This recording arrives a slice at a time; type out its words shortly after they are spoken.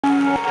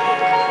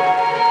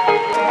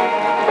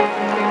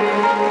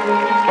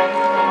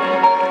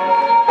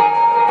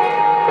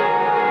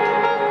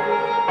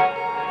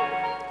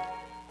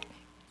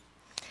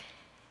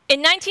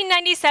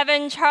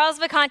1897, Charles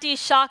Vacanti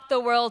shocked the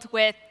world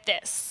with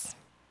this.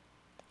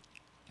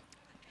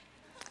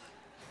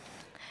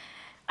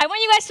 I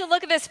want you guys to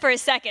look at this for a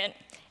second.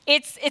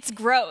 It's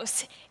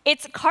gross.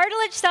 It's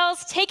cartilage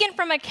cells taken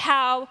from a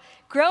cow,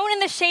 grown in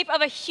the shape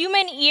of a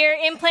human ear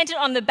implanted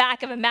on the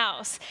back of a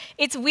mouse.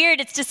 It's weird,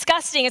 it's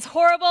disgusting, it's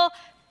horrible,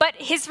 but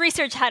his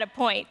research had a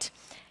point.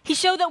 He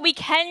showed that we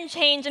can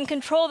change and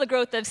control the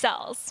growth of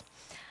cells.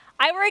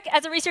 I work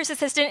as a research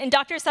assistant in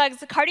Dr. Suggs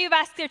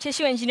Cardiovascular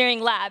Tissue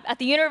Engineering Lab at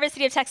the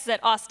University of Texas at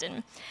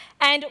Austin.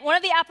 And one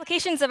of the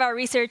applications of our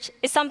research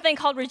is something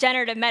called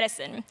regenerative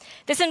medicine.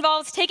 This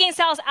involves taking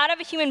cells out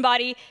of a human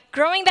body,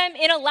 growing them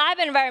in a lab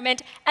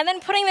environment, and then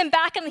putting them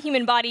back in the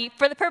human body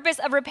for the purpose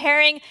of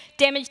repairing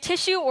damaged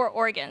tissue or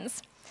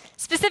organs.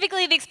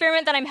 Specifically, the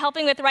experiment that I'm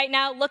helping with right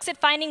now looks at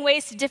finding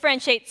ways to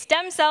differentiate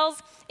stem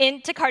cells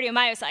into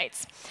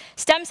cardiomyocytes.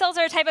 Stem cells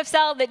are a type of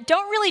cell that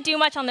don't really do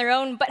much on their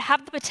own, but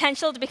have the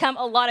potential to become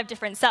a lot of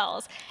different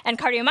cells. And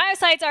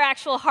cardiomyocytes are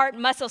actual heart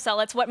muscle cell.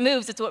 It's what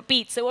moves, it's what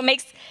beats,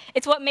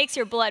 it's what makes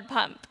your blood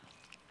pump.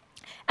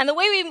 And the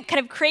way we kind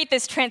of create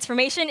this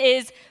transformation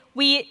is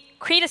we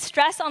create a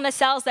stress on the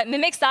cells that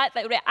mimics that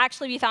would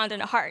actually be found in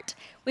a heart.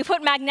 We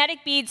put magnetic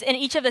beads in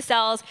each of the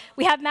cells.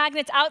 We have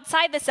magnets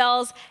outside the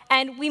cells,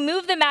 and we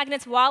move the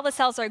magnets while the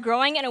cells are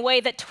growing in a way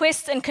that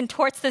twists and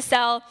contorts the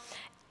cell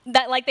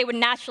like they would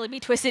naturally be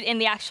twisted in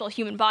the actual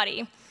human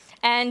body.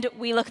 And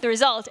we look at the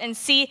result and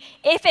see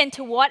if and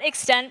to what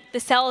extent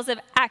the cells have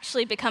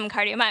actually become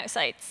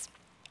cardiomyocytes.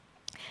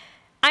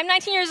 I'm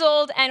 19 years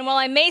old, and while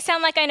I may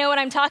sound like I know what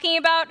I'm talking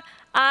about,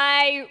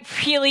 I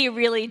really,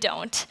 really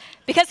don't.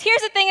 Because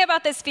here's the thing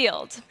about this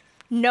field.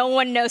 No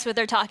one knows what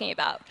they're talking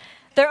about.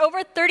 There are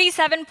over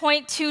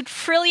 37.2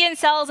 trillion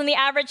cells in the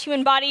average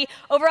human body,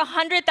 over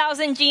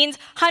 100,000 genes,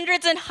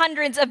 hundreds and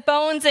hundreds of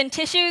bones and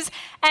tissues,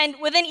 and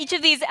within each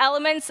of these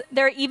elements,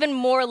 there are even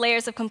more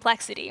layers of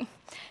complexity.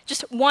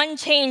 Just one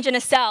change in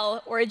a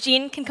cell or a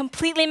gene can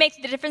completely make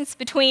the difference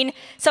between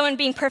someone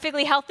being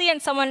perfectly healthy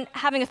and someone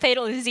having a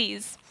fatal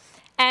disease.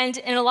 And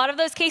in a lot of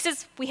those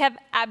cases, we have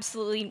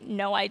absolutely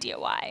no idea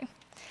why.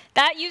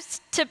 That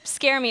used to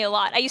scare me a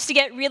lot. I used to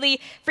get really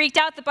freaked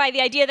out by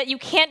the idea that you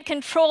can't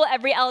control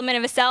every element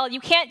of a cell. You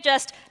can't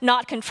just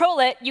not control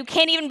it. You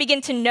can't even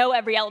begin to know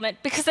every element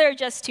because there are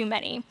just too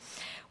many.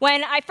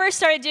 When I first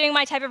started doing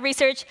my type of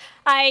research,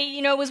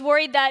 I was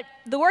worried that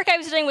the work I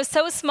was doing was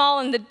so small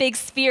in the big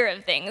sphere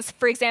of things.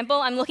 For example,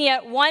 I'm looking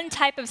at one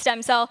type of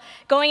stem cell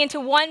going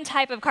into one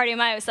type of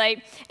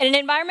cardiomyocyte in an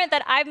environment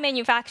that I've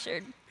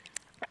manufactured.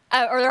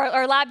 Or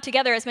our lab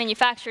together has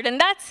manufactured. And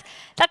that's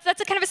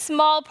a kind of a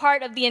small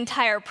part of the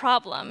entire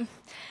problem.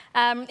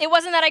 It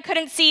wasn't that I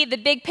couldn't see the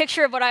big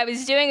picture of what I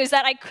was doing. It was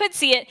that I could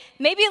see it,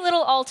 maybe a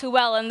little all too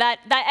well, and that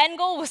end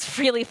goal was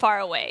really far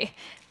away.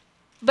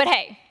 But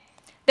hey,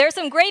 there are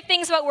some great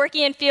things about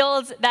working in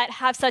fields that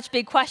have such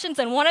big questions,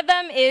 and one of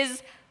them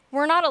is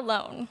we're not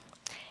alone.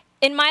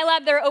 In my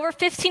lab, there are over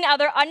 15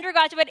 other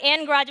undergraduate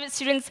and graduate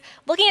students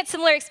looking at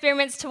similar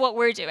experiments to what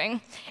we're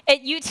doing. At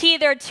UT,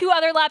 there are 2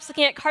 other labs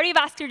looking at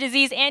cardiovascular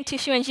disease and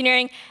tissue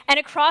engineering. And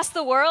across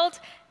the world,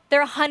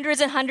 there are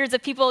hundreds and hundreds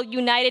of people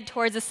united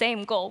towards the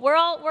same goal. We're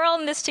all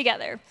in this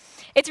together.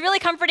 It's really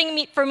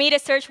comforting for me to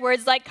search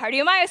words like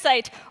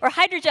cardiomyocyte or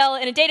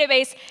hydrogel in a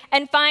database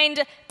and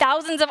find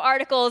thousands of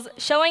articles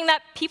showing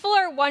that people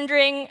are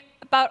wondering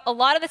about a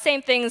lot of the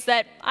same things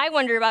that I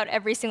wonder about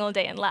every single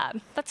day in lab.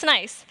 That's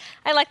nice.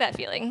 I like that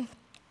feeling.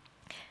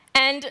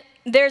 And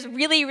there's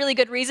really, really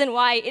good reason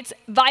why it's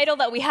vital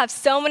that we have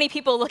so many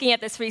people looking at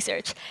this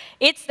research.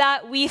 It's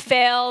that we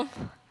fail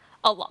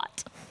a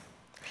lot.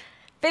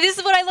 But this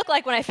is what I look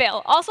like when I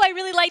fail. Also, I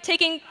really like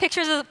taking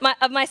pictures of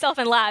myself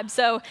in lab,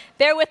 so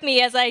bear with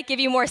me as I give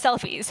you more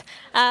selfies.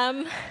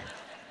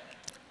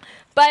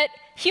 But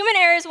human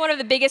error is one of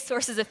the biggest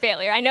sources of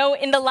failure. I know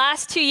in the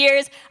last 2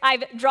 years,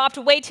 I've dropped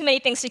way too many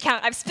things to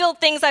count. I've spilled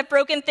things, I've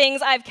broken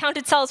things, I've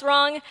counted cells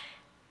wrong.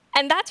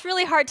 And that's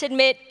really hard to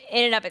admit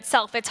in and of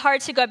itself. It's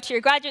hard to go up to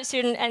your graduate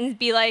student and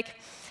be like,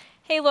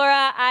 hey,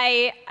 Laura,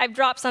 I've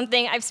dropped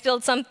something, I've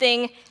spilled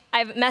something,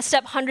 I've messed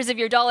up hundreds of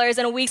your dollars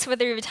and a week's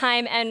worth of your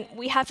time, and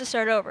we have to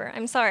start over.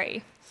 I'm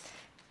sorry.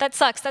 That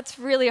sucks. That's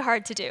really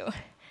hard to do.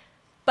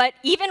 But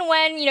even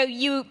when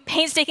you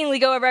painstakingly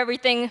go over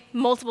everything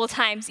multiple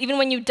times, even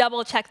when you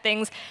double-check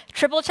things,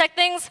 triple-check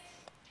things,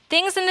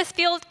 things in this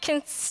field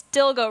can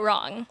still go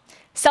wrong.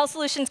 Cell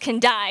solutions can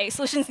die.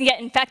 Solutions can get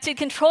infected.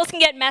 Controls can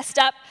get messed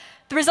up.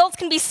 The results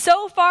can be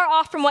so far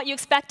off from what you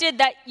expected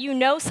that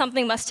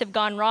something must have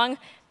gone wrong,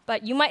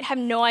 but you might have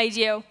no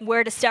idea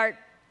where to start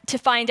to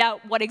find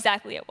out what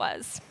exactly it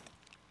was.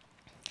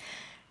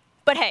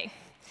 But hey,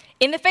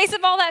 in the face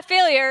of all that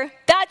failure,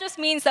 that just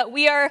means that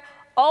we are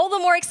all the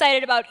more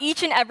excited about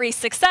each and every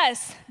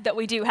success that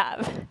we do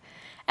have.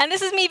 And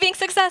this is me being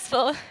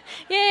successful.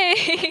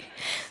 Yay!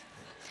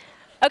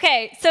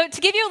 OK, so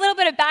to give you a little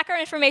bit of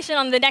background information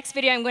on the next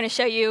video I'm going to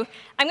show you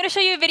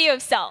a video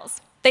of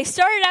cells. They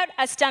started out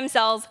as stem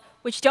cells,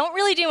 which don't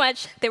really do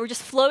much. They were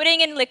just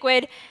floating in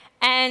liquid,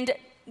 and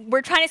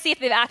we're trying to see if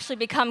they've actually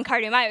become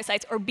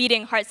cardiomyocytes or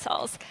beating heart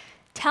cells.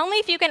 Tell me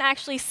if you can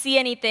actually see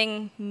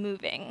anything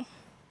moving.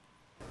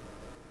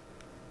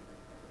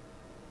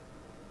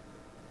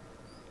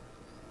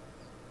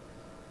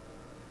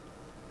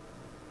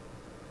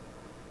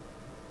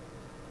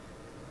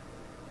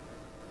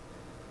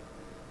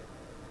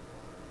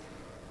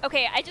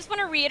 OK, I just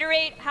want to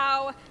reiterate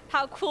how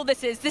cool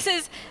this is.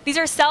 These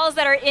are cells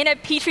that are in a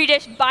petri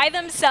dish by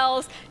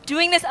themselves,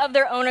 doing this of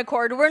their own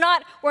accord. We're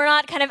not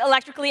kind of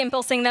electrically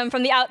impulsing them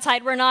from the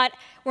outside. We're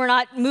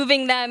not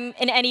moving them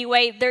in any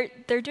way.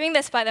 They're doing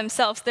this by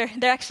themselves. They're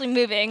actually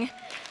moving.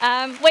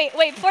 Wait,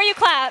 before you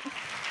clap,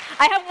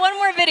 I have one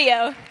more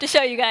video to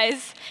show you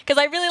guys, because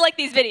I really like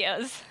these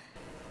videos.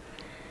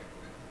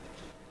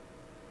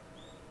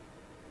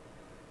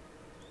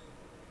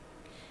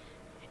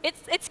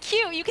 It's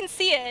cute. You can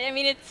see it. I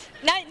mean, it's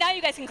now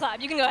you guys can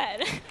clap. You can go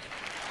ahead.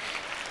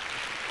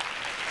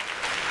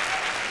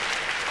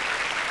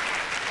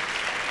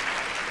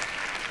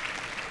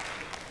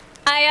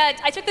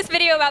 I took this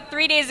video about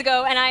 3 days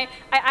ago, and I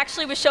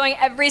actually was showing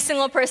every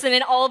single person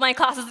in all of my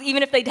classes,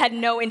 even if they had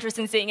no interest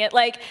in seeing it.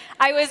 Like,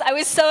 I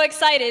was so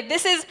excited.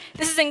 This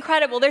is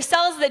incredible. They're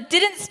cells that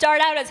didn't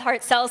start out as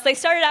heart cells. They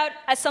started out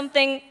as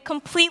something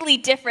completely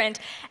different.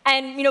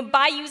 And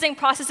by using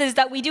processes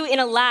that we do in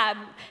a lab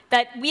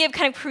that we have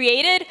kind of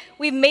created,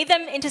 we've made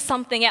them into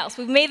something else.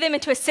 We've made them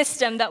into a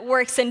system that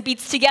works and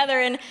beats together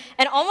and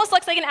almost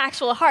looks like an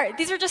actual heart.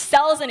 These are just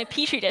cells in a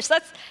petri dish.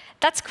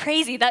 That's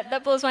crazy.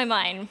 That blows my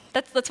mind.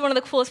 That's one of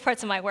the coolest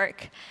parts of my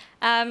work.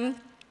 And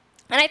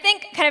I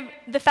think kind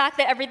of the fact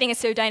that everything is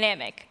so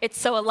dynamic, it's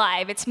so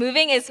alive, it's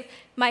moving is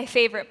my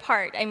favorite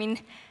part. I mean,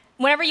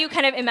 whenever you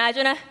kind of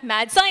imagine a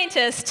mad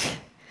scientist,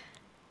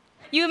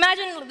 you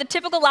imagine the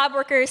typical lab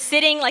worker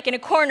sitting like in a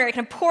corner,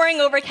 kind of poring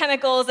over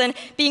chemicals and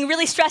being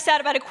really stressed out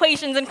about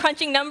equations and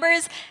crunching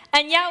numbers.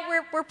 And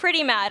yeah, we're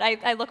pretty mad.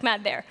 I look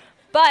mad there.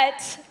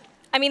 But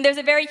I mean, there's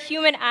a very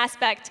human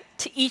aspect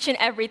to each and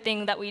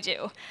everything that we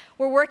do.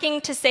 We're working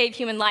to save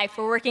human life.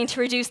 We're working to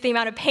reduce the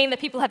amount of pain that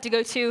people have to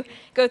go through.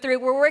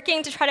 We're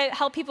working to try to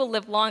help people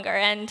live longer.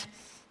 And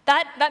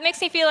that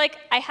makes me feel like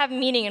I have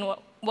meaning in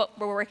what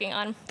we're working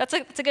on.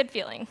 It's a good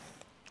feeling.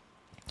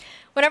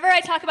 Whenever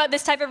I talk about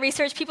this type of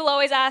research, people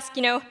always ask,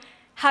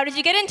 how did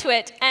you get into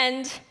it?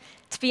 And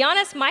to be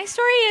honest, my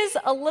story is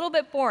a little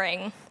bit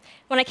boring.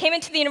 When I came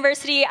into the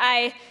university,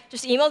 I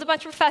just emailed a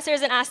bunch of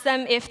professors and asked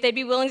them if they'd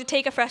be willing to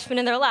take a freshman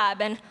in their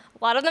lab. And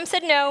a lot of them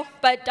said no,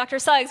 but Dr.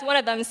 Suggs, one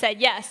of them,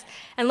 said yes.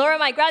 And Laura,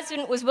 my grad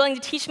student, was willing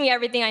to teach me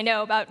everything I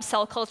know about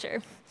cell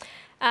culture.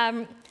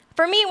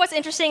 For me, what's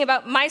interesting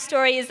about my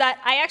story is that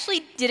I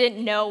actually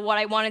didn't know what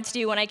I wanted to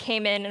do when I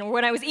came in. And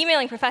when I was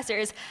emailing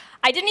professors,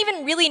 I didn't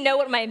even really know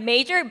what my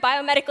major,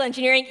 biomedical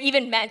engineering,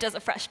 even meant as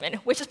a freshman,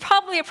 which is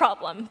probably a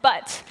problem.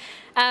 But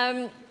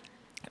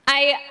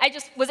I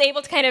just was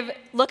able to kind of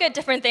look at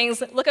different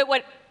things, look at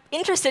what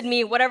interested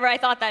me, whatever I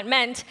thought that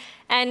meant,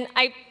 and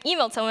I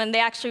emailed someone, and they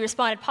actually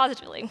responded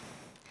positively.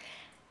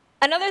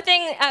 Another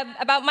thing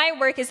about my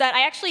work is that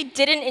I actually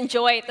didn't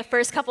enjoy the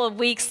first couple of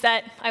weeks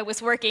that I was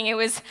working.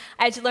 I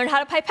had to learn how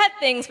to pipette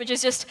things, which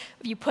is just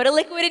you put a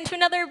liquid into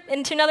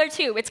another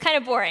tube. It's kind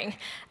of boring.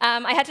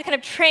 I had to kind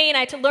of train. I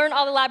had to learn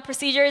all the lab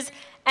procedures,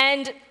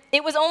 and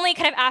it was only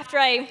kind of after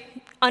I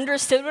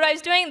understood what I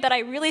was doing that I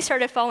really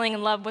started falling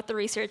in love with the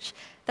research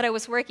that I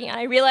was working on.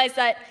 I realized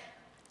that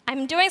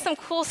I'm doing some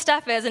cool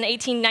stuff as an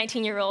 18,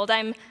 19-year-old.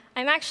 I'm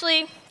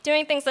actually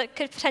doing things that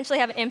could potentially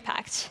have an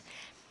impact.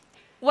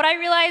 What I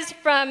realized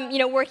from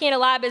working in a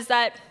lab is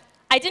that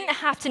I didn't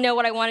have to know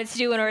what I wanted to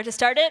do in order to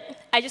start it.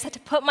 I just had to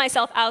put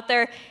myself out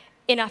there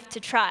enough to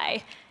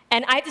try.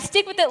 And I had to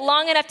stick with it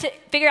long enough to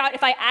figure out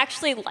if I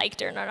actually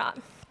liked it or not.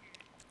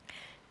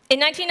 In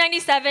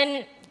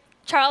 1997,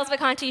 Charles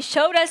Vacanti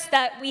showed us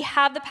that we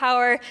have the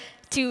power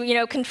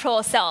to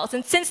control cells.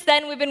 And since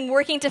then, we've been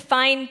working to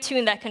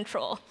fine-tune that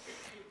control.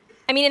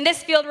 I mean, in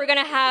this field, we're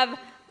going to have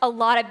a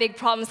lot of big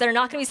problems that are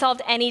not going to be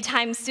solved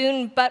anytime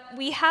soon, but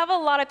we have a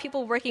lot of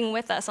people working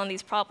with us on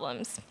these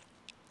problems.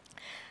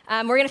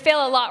 We're going to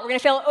fail a lot. We're going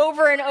to fail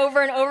over and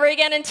over and over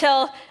again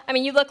until,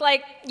 you look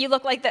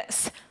like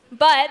this.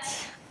 But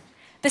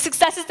the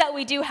successes that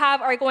we do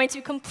have are going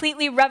to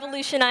completely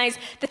revolutionize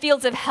the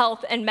fields of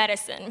health and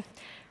medicine.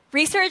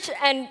 Research,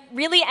 and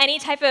really any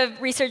type of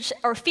research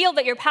or field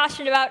that you're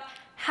passionate about,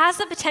 has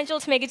the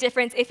potential to make a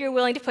difference if you're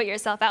willing to put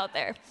yourself out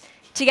there.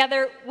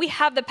 Together, we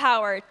have the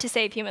power to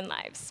save human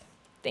lives.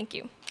 Thank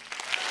you.